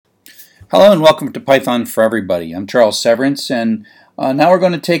Hello and welcome to Python for Everybody. I'm Charles Severance, and now we're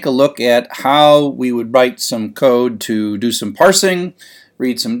going to take a look at how we would write some code to do some parsing,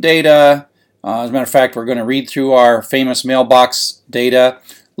 read some data. As a matter of fact, we're going to read through our famous mailbox data,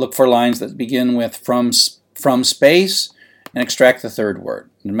 look for lines that begin with from space, and extract the third word.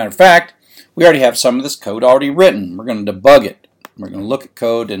 As a matter of fact, we already have some of this code already written. We're going to debug it. We're going to look at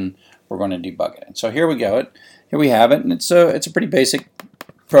code and we're going to debug it. And so here we go. Here we have it, and it's a pretty basic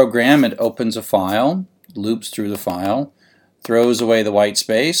program. It opens a file, loops through the file, throws away the white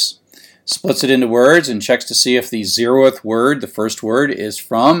space, splits it into words, and checks to see if the 0th word, the first word, is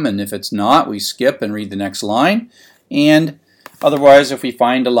from, and if it's not, we skip and read the next line. And otherwise, if we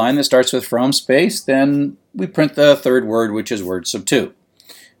find a line that starts with from space, then we print the third word, which is word sub 2.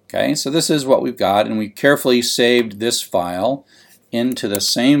 Okay, so this is what we've got, and we carefully saved this file into the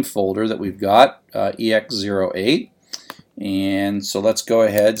same folder that we've got, ex08. And so let's go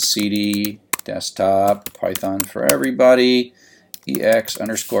ahead, cd desktop python for everybody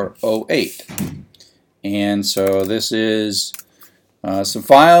ex_08. And so this is some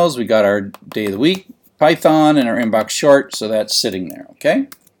files. We got our day of the week Python and our inbox short, so that's sitting there. Okay,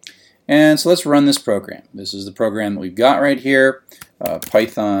 and so let's run this program. This is the program that we've got right here,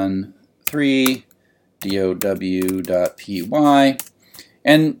 Python 3 dow.py,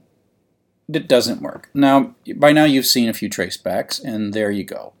 and it doesn't work. Now, by now you've seen a few tracebacks, and there you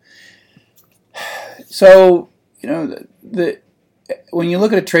go. So, you know, when you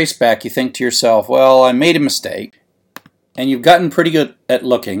look at a traceback, you think to yourself, well, I made a mistake, and you've gotten pretty good at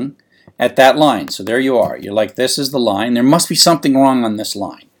looking at that line. So there you are. You're like, this is the line. There must be something wrong on this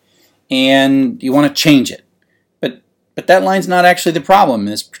line, and you want to change it. But that line's not actually the problem in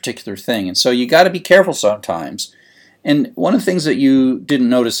this particular thing, and so you got to be careful sometimes. And one of the things that you didn't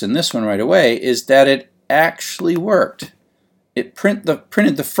notice in this one right away is that it actually worked. It printed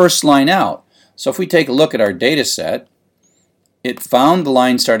the first line out. So if we take a look at our data set, it found the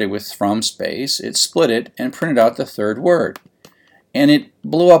line started with from space, it split it, and printed out the third word. And it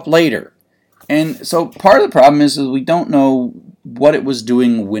blew up later. And so part of the problem is that we don't know what it was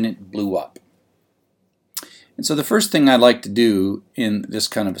doing when it blew up. And so the first thing I'd like to do in this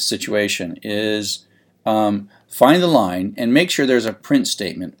kind of a situation is find the line and make sure there's a print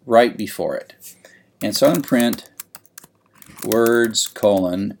statement right before it. And so I'm going to print words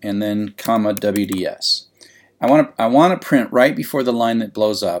colon and then comma WDS. I want to print right before the line that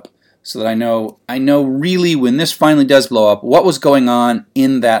blows up so that I know really when this finally does blow up what was going on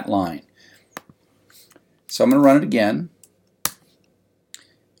in that line. So I'm going to run it again.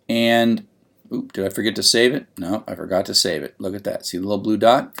 And oop, did I forget to save it? No, I forgot to save it. Look at that. See the little blue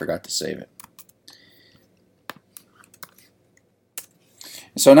dot? Forgot to save it.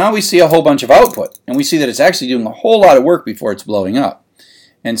 So now we see a whole bunch of output, and we see that it's actually doing a whole lot of work before it's blowing up.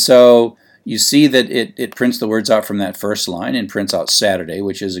 And so you see that it prints the words out from that first line and prints out Saturday,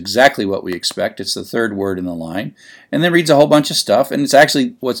 which is exactly what we expect. It's the third word in the line, and then reads a whole bunch of stuff. And it's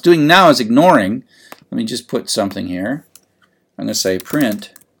actually, what's doing now is ignoring. Let me just put something here. I'm going to say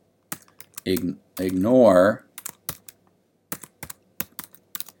print ignore,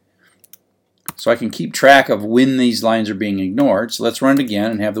 so I can keep track of when these lines are being ignored. So let's run it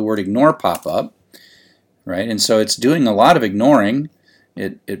again and have the word ignore pop up, right? And so it's doing a lot of ignoring.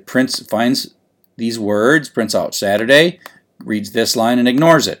 It finds these words, prints out Saturday, reads this line and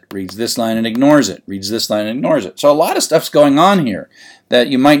ignores it, reads this line and ignores it, reads this line and ignores it. So a lot of stuff's going on here that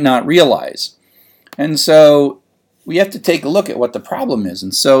you might not realize. And so we have to take a look at what the problem is.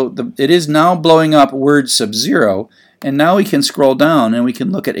 And so it is now blowing up word sub 0. And now we can scroll down and we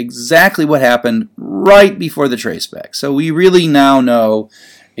can look at exactly what happened right before the traceback. So we really now know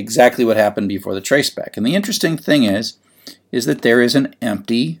exactly what happened before the traceback. And the interesting thing is that there is an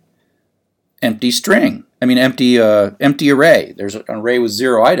empty string. I mean empty array. There's an array with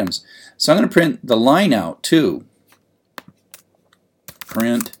 0 items. So I'm going to print the line out too.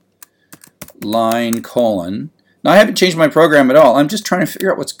 Print line colon. Now I haven't changed my program at all. I'm just trying to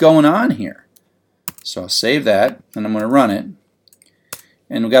figure out what's going on here. So I'll save that, and I'm going to run it.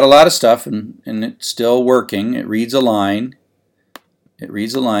 And we've got a lot of stuff, and it's still working. It reads a line. It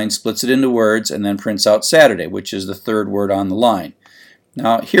reads a line, splits it into words, and then prints out Saturday, which is the third word on the line.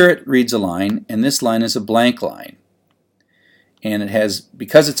 Now here it reads a line, and this line is a blank line. And it has,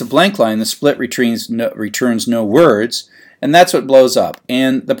 because it's a blank line, the split returns no words, and that's what blows up.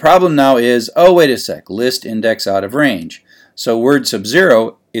 And the problem now is, oh, wait a sec, list index out of range. So word sub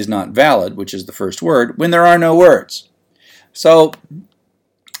 0 is not valid, which is the first word, when there are no words. So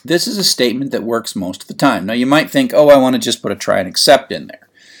this is a statement that works most of the time. Now you might think, oh, I want to just put a try and except in there.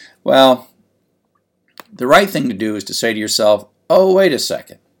 Well, the right thing to do is to say to yourself, oh, wait a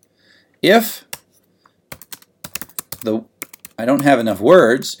second. if I don't have enough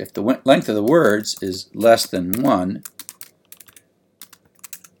words, if the length of the words is less than 1,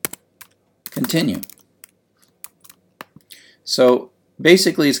 continue. So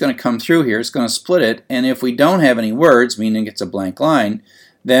basically it's going to come through here, it's going to split it, and if we don't have any words, meaning it's a blank line,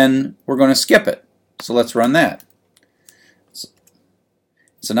 then we're going to skip it. So let's run that.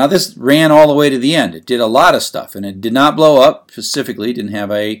 So now this ran all the way to the end. It did a lot of stuff, and it did not blow up. Specifically, didn't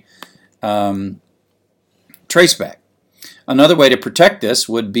have a traceback. Another way to protect this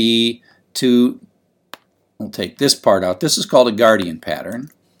would be to, we'll take this part out. This is called a guardian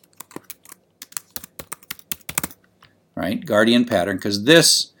pattern. Right, guardian pattern, because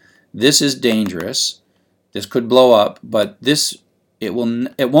this is dangerous. This could blow up, but it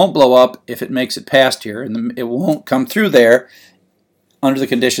won't blow up if it makes it past here, and it won't come through there under the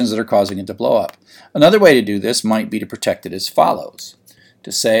conditions that are causing it to blow up. Another way to do this might be to protect it as follows.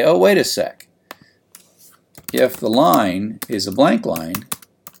 To say, oh, wait a sec. If the line is a blank line,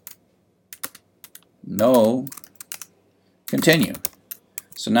 no, continue.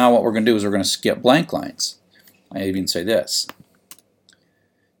 So now what we're going to do is we're going to skip blank lines. I even say this.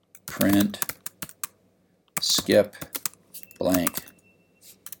 Print, skip, blank.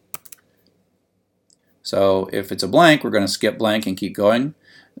 So if it's a blank, we're going to skip blank and keep going.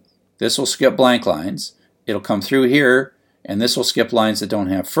 This will skip blank lines. It'll come through here, and this will skip lines that don't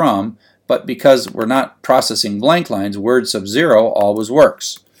have from. But because we're not processing blank lines, word sub 0 always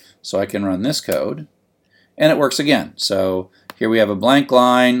works. So I can run this code, and it works again. So here we have a blank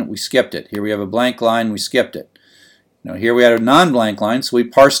line, we skipped it. Here we have a blank line, we skipped it. Now here we had a non-blank line, so we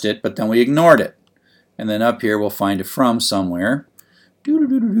parsed it, but then we ignored it. And then up here we'll find a from somewhere.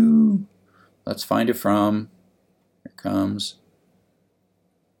 Doo-doo-doo-doo-doo. Let's find it from. Here it comes.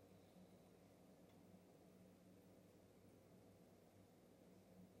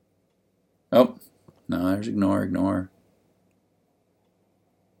 Oh, no, there's ignore, ignore.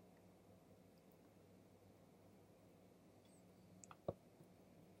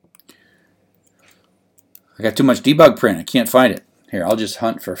 I got too much debug print. I can't find it. Here, I'll just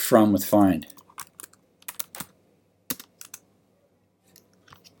hunt for from with find.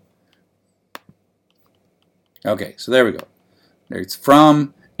 Okay, so there we go. There's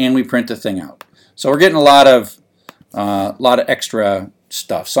from, and we print the thing out. So we're getting a lot of extra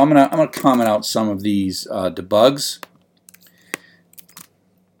stuff. So I'm gonna comment out some of these debugs,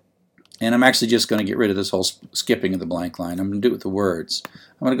 and I'm actually just going to get rid of this whole skipping of the blank line. I'm going to do it with the words.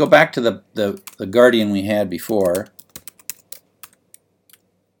 I'm going to go back to the guardian we had before.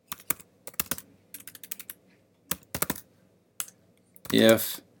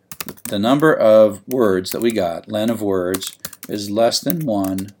 If the number of words that we got, len of words, is less than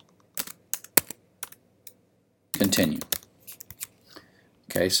 1, continue.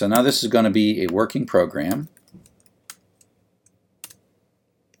 Okay, so now this is going to be a working program.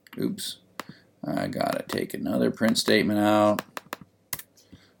 Oops, I gotta take another print statement out.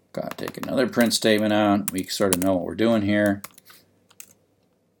 Gotta take another print statement out. We sort of know what we're doing here.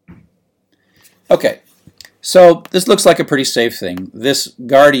 Okay, so this looks like a pretty safe thing. This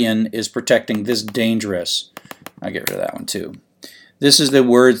guardian is protecting this dangerous. I get rid of that one too. This is the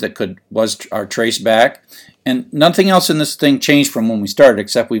words that are traced back, and nothing else in this thing changed from when we started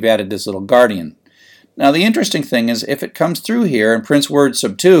except we've added this little guardian. Now the interesting thing is if it comes through here and prints word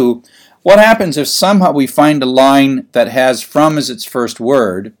sub 2, what happens if somehow we find a line that has from as its first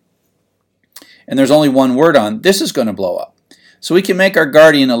word and there's only one word on, this is going to blow up. So we can make our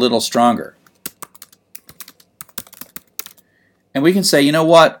guardian a little stronger. And we can say, you know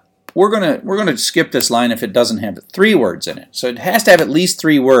what, we're gonna skip this line if it doesn't have 3 words in it. So it has to have at least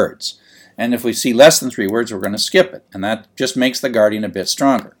 3 words. And if we see less than 3 words, we're going to skip it. And that just makes the guardian a bit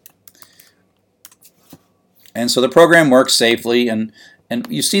stronger. And so the program works safely, and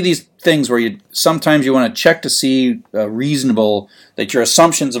you see these things where sometimes you want to check to see that your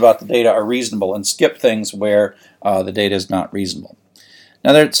assumptions about the data are reasonable, and skip things where the data is not reasonable.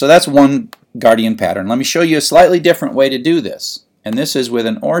 Now, so that's one guardian pattern. Let me show you a slightly different way to do this, and this is with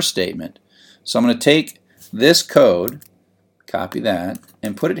an OR statement. So I'm going to take this code, copy that,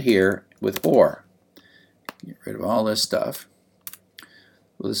 and put it here with OR. Get rid of all this stuff.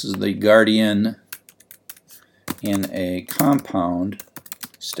 Well, this is the guardian in a compound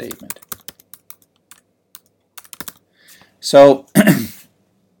statement. So what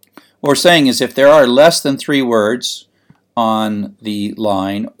we're saying is if there are less than 3 words on the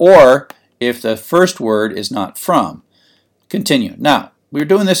line, or if the first word is not from, continue. Now, we're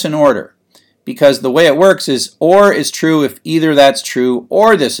doing this in order because the way it works is OR is true if either that's true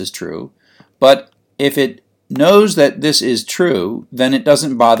or this is true, but if it knows that this is true, then it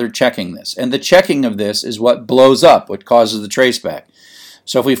doesn't bother checking this. And the checking of this is what blows up, what causes the traceback.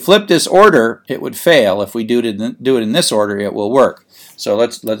 So if we flip this order, it would fail. If we do it in this order, it will work. So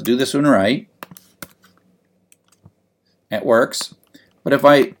let's do this one right. It works. But if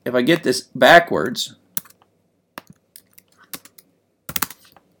I get this backwards,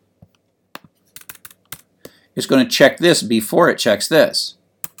 it's going to check this before it checks this.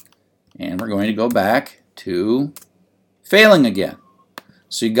 And we're going to go back to failing again.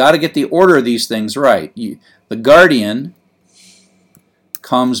 So you got to get the order of these things right. The guardian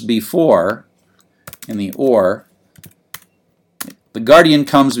comes before, in the OR, the guardian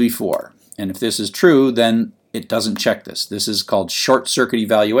comes before. And if this is true, then it doesn't check this. This is called short circuit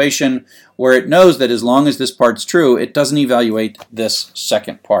evaluation, where it knows that as long as this part's true, it doesn't evaluate this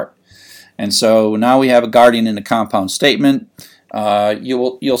second part. And so now we have a guardian in a compound statement.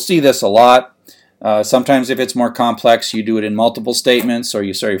 You'll see this a lot. Sometimes if it's more complex, you do it in multiple statements, or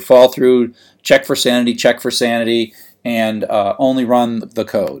you fall through, check for sanity, and only run the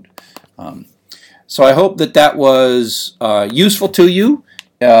code. So I hope that was useful to you,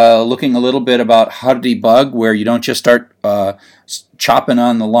 looking a little bit about how to debug where you don't just start chopping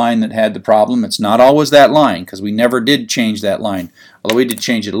on the line that had the problem. It's not always that line, because we never did change that line. Although we did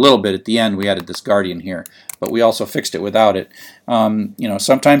change it a little bit at the end. We added this guardian here, but we also fixed it without it.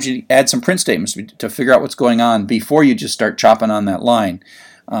 Sometimes you add some print statements to figure out what's going on before you just start chopping on that line.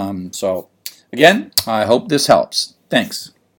 So again, I hope this helps. Thanks.